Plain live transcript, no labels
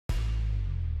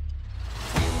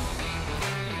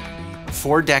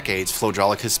For decades,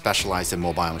 Flodraulic has specialized in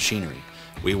mobile machinery.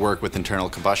 We work with internal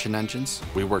combustion engines,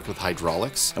 we work with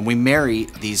hydraulics, and we marry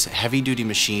these heavy-duty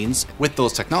machines with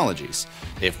those technologies.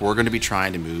 If we're going to be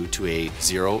trying to move to a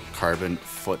zero carbon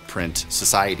footprint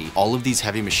society, all of these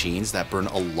heavy machines that burn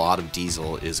a lot of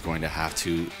diesel is going to have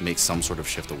to make some sort of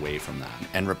shift away from that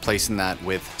and replacing that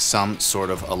with some sort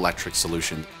of electric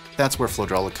solution. That's where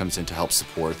Flodraulic comes in to help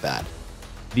support that.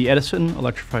 The Edison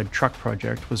Electrified Truck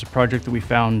project was a project that we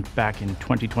found back in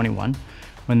 2021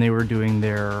 when they were doing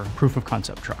their proof of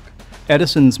concept truck.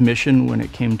 Edison's mission when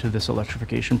it came to this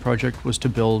electrification project was to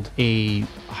build a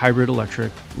hybrid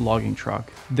electric logging truck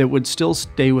that would still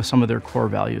stay with some of their core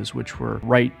values, which were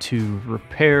right to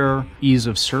repair, ease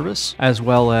of service, as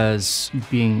well as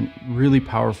being really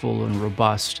powerful and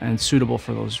robust and suitable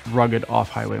for those rugged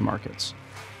off-highway markets.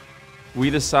 We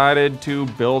decided to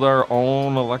build our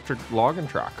own electric logging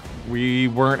truck. We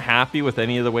weren't happy with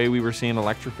any of the way we were seeing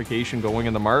electrification going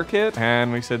in the market,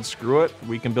 and we said, screw it,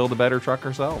 we can build a better truck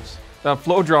ourselves. Now,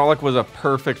 Flodraulic was a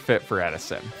perfect fit for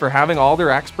Edison. For having all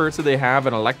their experts that they have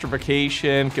in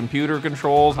electrification, computer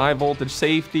controls, high voltage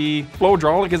safety,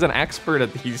 Flodraulic is an expert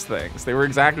at these things. They were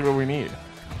exactly what we need.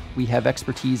 We have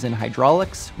expertise in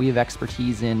hydraulics, we have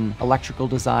expertise in electrical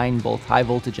design, both high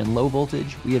voltage and low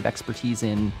voltage. We have expertise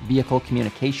in vehicle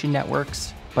communication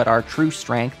networks, but our true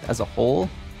strength as a whole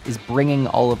is bringing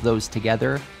all of those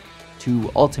together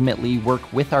to ultimately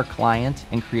work with our client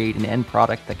and create an end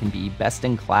product that can be best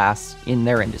in class in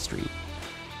their industry.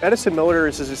 Edison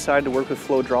Motors has decided to work with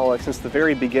Flodraulic since the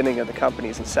very beginning of the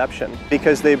company's inception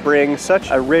because they bring such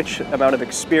a rich amount of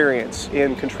experience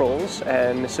in controls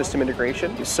and system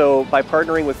integration. So by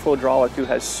partnering with Flodraulic, who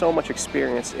has so much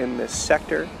experience in this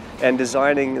sector and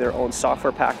designing their own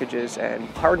software packages and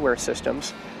hardware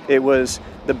systems, it was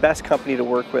the best company to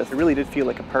work with. It really did feel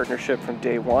like a partnership from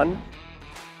day one.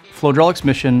 Flodraulic's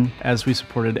mission, as we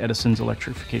supported Edison's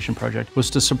electrification project,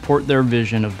 was to support their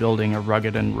vision of building a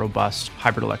rugged and robust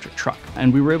hybrid electric truck.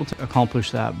 And we were able to accomplish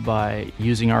that by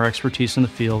using our expertise in the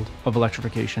field of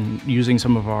electrification, using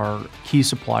some of our key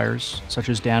suppliers, such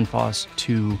as Danfoss,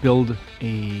 to build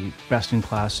a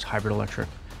best-in-class hybrid electric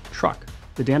truck.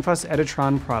 The Danfoss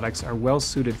Editron products are well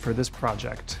suited for this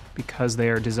project because they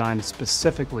are designed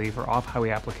specifically for off-highway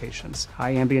applications.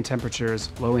 High ambient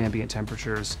temperatures, low ambient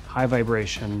temperatures, high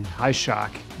vibration, high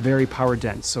shock, very power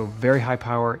dense, so very high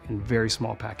power and very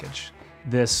small package.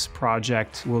 This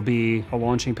project will be a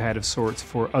launching pad of sorts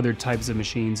for other types of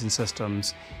machines and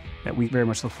systems that we very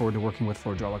much look forward to working with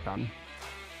Flodraulic on.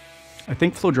 I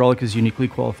think Flodraulic is uniquely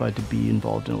qualified to be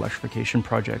involved in electrification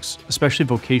projects, especially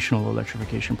vocational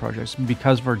electrification projects,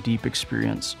 because of our deep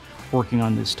experience working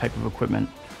on this type of equipment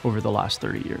over the last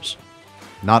 30 years.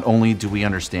 Not only do we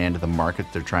understand the market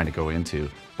they're trying to go into,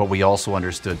 but we also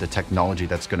understood the technology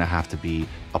that's going to have to be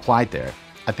applied there.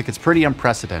 I think it's pretty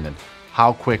unprecedented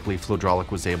how quickly Flodraulic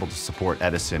was able to support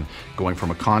Edison going from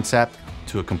a concept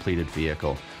to a completed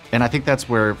vehicle. And I think that's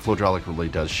where Flodraulic really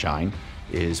does shine.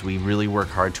 Is we really work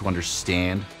hard to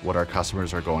understand what our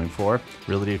customers are going for,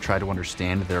 really to try to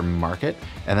understand their market,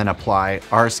 and then apply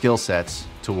our skill sets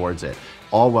towards it,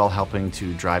 all while helping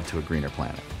to drive to a greener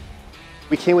planet.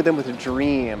 We came with them with a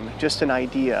dream, just an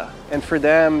idea, and for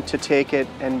them to take it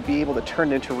and be able to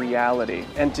turn it into reality,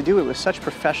 and to do it with such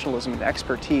professionalism and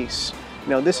expertise.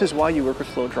 Now, this is why you work with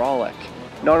Flodraulic.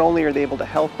 Not only are they able to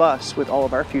help us with all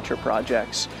of our future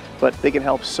projects, but they can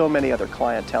help so many other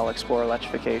clientele explore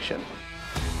electrification.